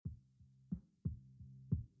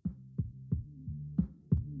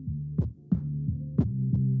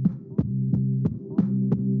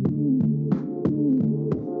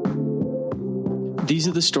These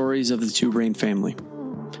are the stories of the Two Brain family.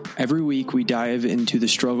 Every week, we dive into the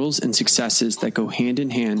struggles and successes that go hand in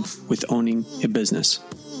hand with owning a business.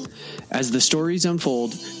 As the stories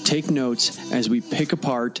unfold, take notes as we pick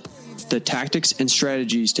apart the tactics and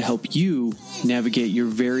strategies to help you navigate your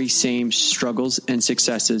very same struggles and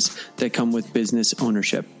successes that come with business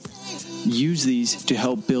ownership. Use these to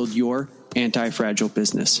help build your anti-fragile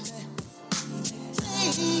business.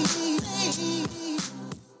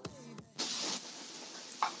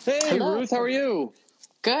 Hey, Hello. Ruth, how are you?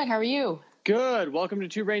 Good. How are you? Good. Welcome to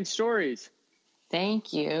Two Brain Stories.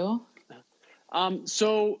 Thank you.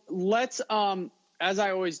 So let's, as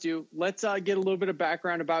I always do, let's get a little bit of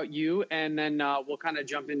background about you, and then we'll kind of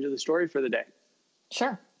jump into the story for the day.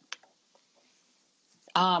 Sure.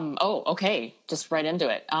 Okay. Just right into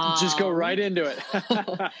it. Just go right into it.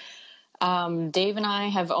 Dave and I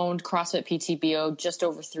have owned CrossFit PTBO just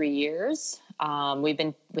over 3 years. We've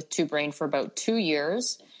been with Two Brain for about 2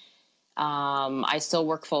 years. I still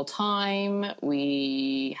work full time.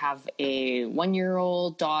 We have a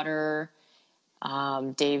 1-year-old daughter.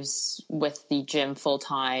 Dave's with the gym full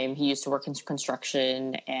time. He used to work in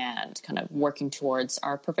construction and kind of working towards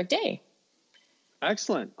our perfect day.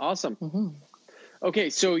 Excellent. Awesome. Mm-hmm.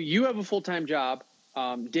 Okay. So you have a full-time job.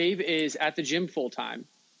 Dave is at the gym full time.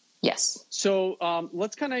 Yes. So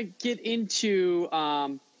let's kind of get into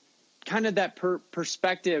kind of that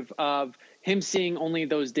perspective of him seeing only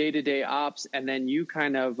those day-to-day ops, and then you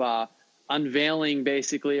kind of unveiling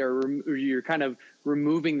basically, or you're kind of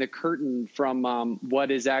removing the curtain from what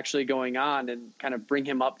is actually going on, and kind of bring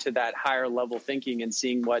him up to that higher level thinking and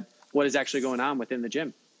seeing what is actually going on within the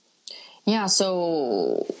gym. Yeah.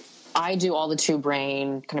 So I do all the Two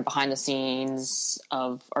Brain kind of behind the scenes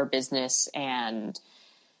of our business, and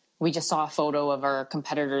we just saw a photo of our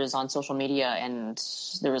competitors on social media, and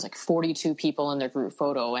there was like 42 people in their group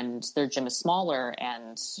photo, and their gym is smaller.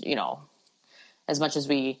 And, you know, as much as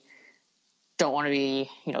we don't want to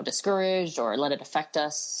be, discouraged or let it affect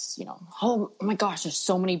us, oh my gosh, there's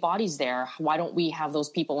so many bodies there. Why don't we have those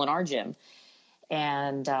people in our gym?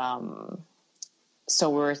 And so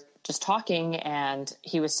we're just talking, and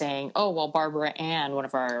he was saying, oh, well, Barbara Ann, one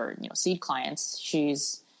of our, seed clients,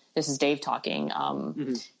 this is Dave talking.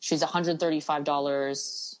 She's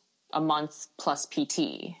 $135 a month plus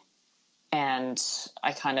PT. And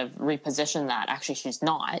I kind of repositioned that. Actually, she's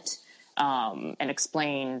not, and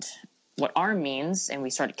explained what ARM means. And we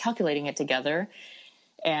started calculating it together.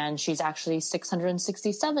 And she's actually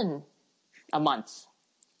 $667 a month.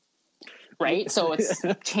 Right. So it's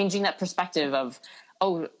changing that perspective of,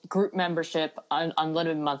 group membership,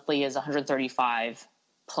 unlimited monthly is $135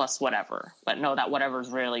 plus whatever, but no, that whatever is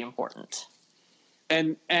really important.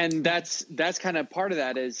 And that's kind of part of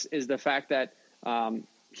that is the fact that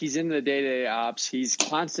he's in the day-to-day ops. He's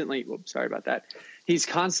constantly, He's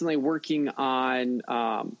constantly working on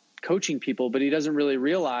coaching people, but he doesn't really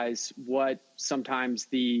realize what sometimes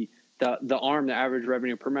the ARM, the average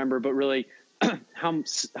revenue per member, but really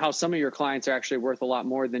how some of your clients are actually worth a lot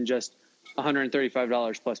more than just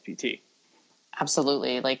 $135 plus PT.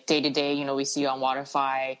 Absolutely. Like day to day, we see on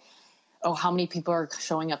Waterfy, how many people are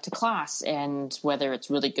showing up to class, and whether it's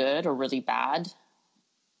really good or really bad.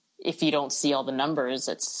 If you don't see all the numbers,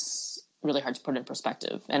 it's really hard to put in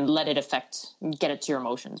perspective and let it get it to your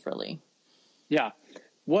emotions, really. Yeah.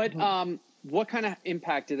 What kind of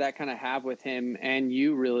impact did that kind of have with him and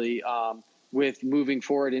you really, with moving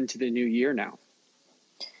forward into the new year now?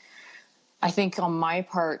 I think on my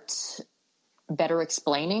part, better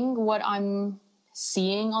explaining what I'm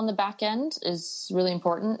seeing on the back end is really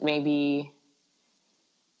important. Maybe,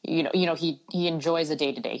 he enjoys the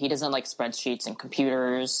day to day. He doesn't like spreadsheets and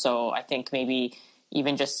computers. So I think maybe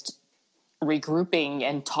even just regrouping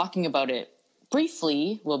and talking about it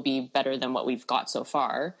briefly will be better than what we've got so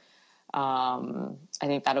far. I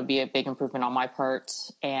think that'll be a big improvement on my part.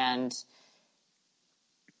 And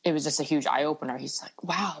it was just a huge eye opener. He's like,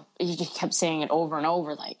 wow. He just kept saying it over and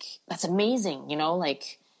over. Like, that's amazing.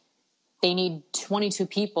 Like they need 22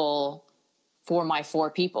 people for my 4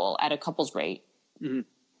 people at a couples rate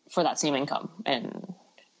for that same income. And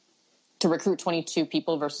to recruit 22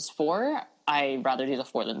 people versus 4, I'd rather do the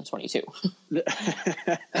 4 than the 22.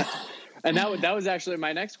 And that was actually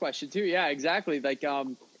my next question too. Yeah, exactly. Like,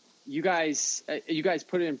 you guys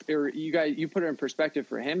put it in, you put it in perspective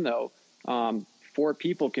for him though. 4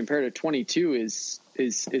 people compared to 22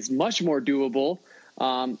 is much more doable.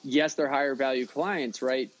 Yes, they're higher value clients,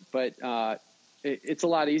 right? But it's a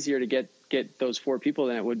lot easier to get those 4 people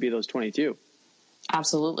than it would be those 22.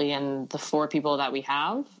 Absolutely. And the 4 people that we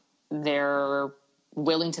have, they're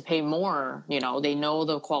willing to pay more. They know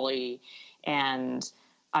the quality, and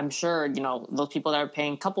I'm sure, those people that are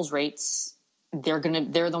paying couples rates, they're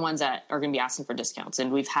the ones that are going to be asking for discounts.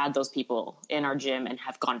 And we've had those people in our gym and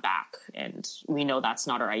have gone back. And we know that's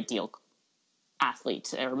not our ideal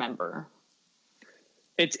athlete or member.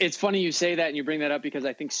 It's funny you say that and you bring that up, because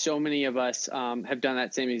I think so many of us have done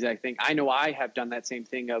that same exact thing. I know I have done that same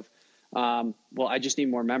thing of, well, I just need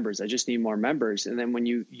more members. I just need more members. And then when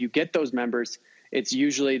you get those members, it's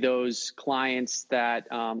usually those clients that,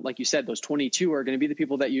 like you said, those 22 are going to be the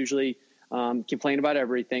people that usually complain about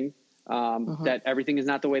everything, that everything is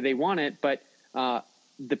not the way they want it. But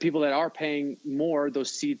the people that are paying more,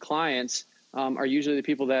 those seed clients, are usually the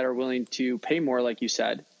people that are willing to pay more, like you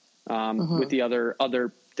said, with the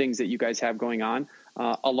other things that you guys have going on,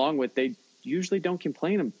 along with, they usually don't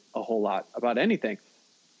complain a whole lot about anything.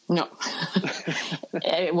 No.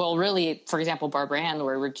 Well, really, for example, Barbara Ann,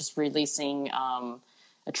 where we're just releasing a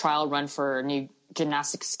trial run for a new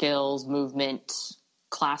gymnastic skills movement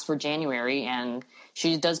class for January. And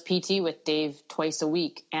she does PT with Dave twice a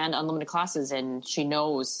week and unlimited classes. And she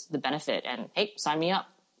knows the benefit, and hey, sign me up.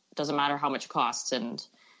 Doesn't matter how much it costs. And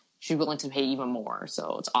she's willing to pay even more.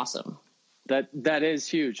 So it's awesome. That is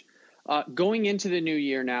huge. Going into the new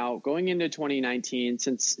year now, going into 2019,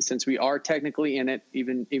 since we are technically in it,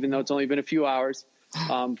 even though it's only been a few hours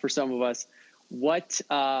for some of us, what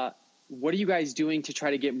are you guys doing to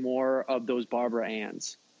try to get more of those Barbara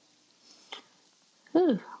Anns?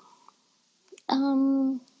 What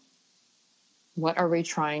are we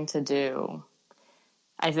trying to do?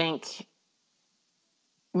 I think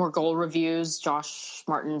more goal reviews. Josh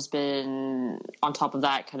Martin's been on top of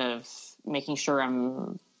that, kind of making sure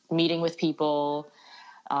I'm meeting with people,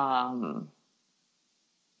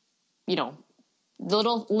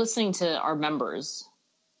 listening to our members.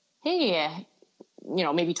 Hey,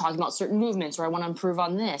 maybe talking about certain movements, or I want to improve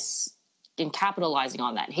on this, and capitalizing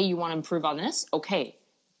on that. Hey, you want to improve on this? Okay,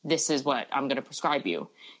 this is what I'm going to prescribe you.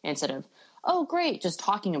 Instead of, oh, great, just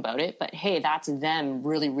talking about it. But hey, that's them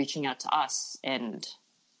really reaching out to us, and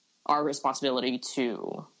our responsibility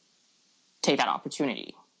to take that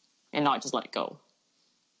opportunity and not just let it go.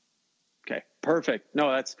 Okay, perfect.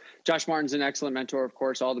 No, Josh Martin's an excellent mentor. Of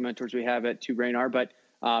course, all the mentors we have at Two Brain are, but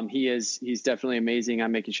he's definitely amazing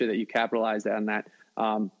on making sure that you capitalize on that.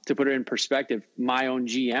 To put it in perspective, my own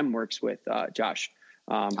GM works with Josh,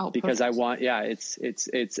 because perfect.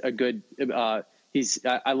 It's a good,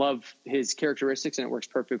 I love his characteristics, and it works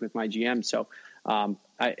perfect with my GM. So,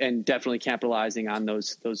 and definitely capitalizing on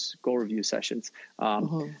those goal review sessions.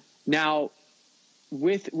 Now,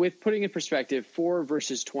 with putting in perspective 4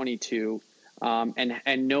 versus 22,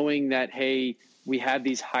 and knowing that, hey, we have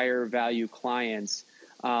these higher value clients,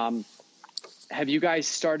 have you guys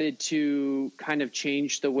started to kind of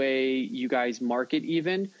change the way you guys market,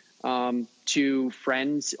 even to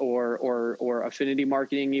friends or affinity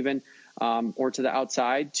marketing, even or to the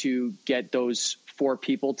outside, to get those 4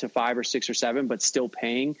 people to 5 or 6 or 7, but still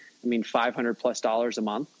paying, $500+ a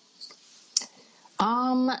month?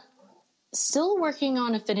 Still working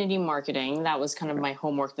on affinity marketing. That was kind of my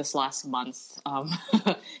homework this last month.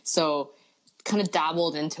 So kind of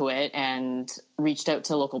dabbled into it and reached out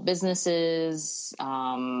to local businesses.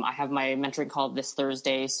 I have my mentoring call this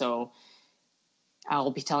Thursday, so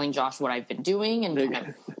I'll be telling Josh what I've been doing and kind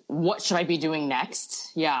of what should I be doing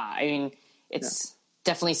next. Yeah, it's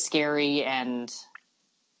definitely scary, and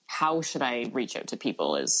how should I reach out to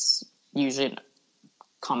people is usually a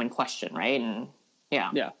common question, right? And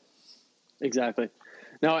yeah. Exactly.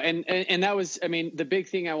 No, and that was, the big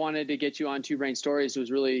thing I wanted to get you on Two Brain Stories was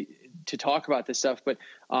really to talk about this stuff. But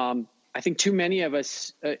I think too many of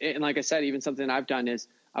us, and like I said, even something I've done is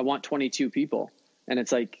I want 22 people, and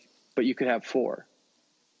it's like, but you could have 4.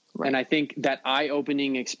 Right. And I think that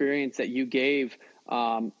eye-opening experience that you gave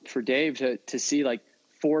for Dave to see like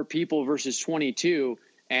 4 people versus 22,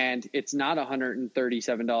 and it's not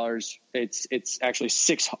 $137. It's actually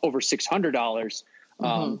over $600.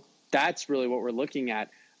 That's really what we're looking at.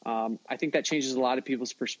 I think that changes a lot of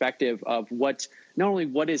people's perspective of not only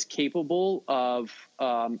what is capable of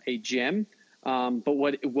a gym, but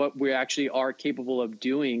what we actually are capable of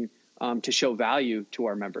doing to show value to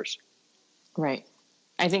our members. Right.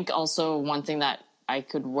 I think also one thing that I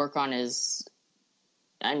could work on is,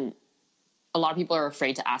 and a lot of people are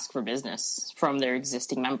afraid to ask for business from their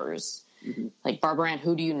existing members. Like, Barbara Ann,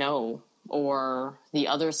 who do you know? Or the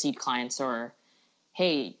other seed clients, or,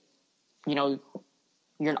 hey, you're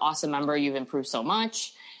an awesome member. You've improved so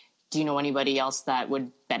much. Do you know anybody else that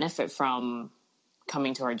would benefit from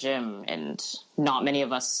coming to our gym? And not many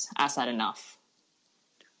of us ask that enough.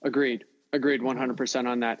 Agreed 100%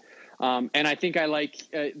 on that. And I think I like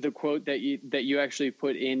the quote that you actually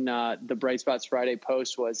put in the Bright Spots Friday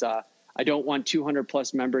post was, I don't want 200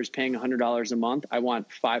 plus members paying $100 a month. I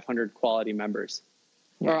want 500 quality members,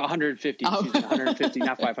 or 150, excuse me, 150,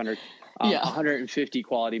 not 500, 150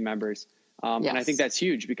 quality members. And I think that's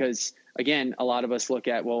huge because, again, a lot of us look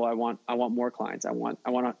at, well, I want more clients. I want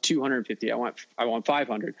 250. I want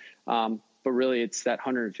 500. But really it's that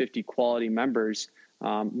 150 quality members.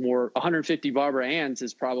 150 Barbara Ann's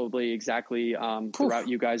is probably exactly the route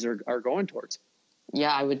you guys are going towards.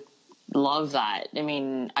 Yeah, I would love that. I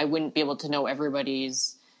mean, I wouldn't be able to know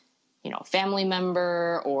everybody's, family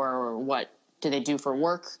member or what do they do for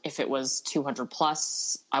work if it was 200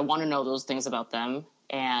 plus. I want to know those things about them,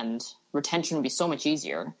 and retention would be so much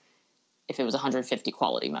easier if it was 150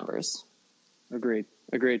 quality members. Agreed.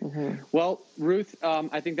 Mm-hmm. Well, Ruth,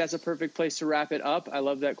 I think that's a perfect place to wrap it up. I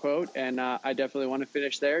love that quote, and I definitely want to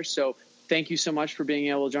finish there. So thank you so much for being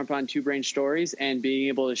able to jump on Two Brain Stories and being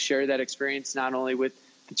able to share that experience, not only with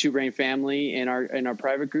the Two Brain family in our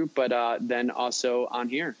private group, but then also on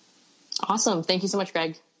here. Awesome. Thank you so much,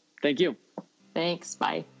 Greg. Thank you. Thanks.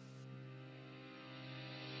 Bye.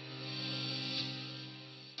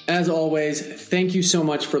 As always, thank you so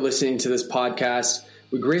much for listening to this podcast.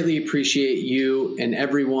 We greatly appreciate you and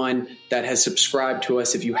everyone that has subscribed to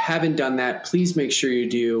us. If you haven't done that, please make sure you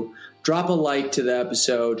do. Drop a like to the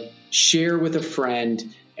episode, share with a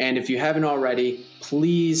friend, and if you haven't already,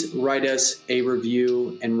 please write us a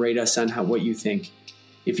review and rate us on what you think.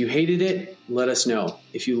 If you hated it, let us know.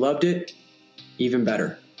 If you loved it, even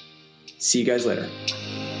better. See you guys later.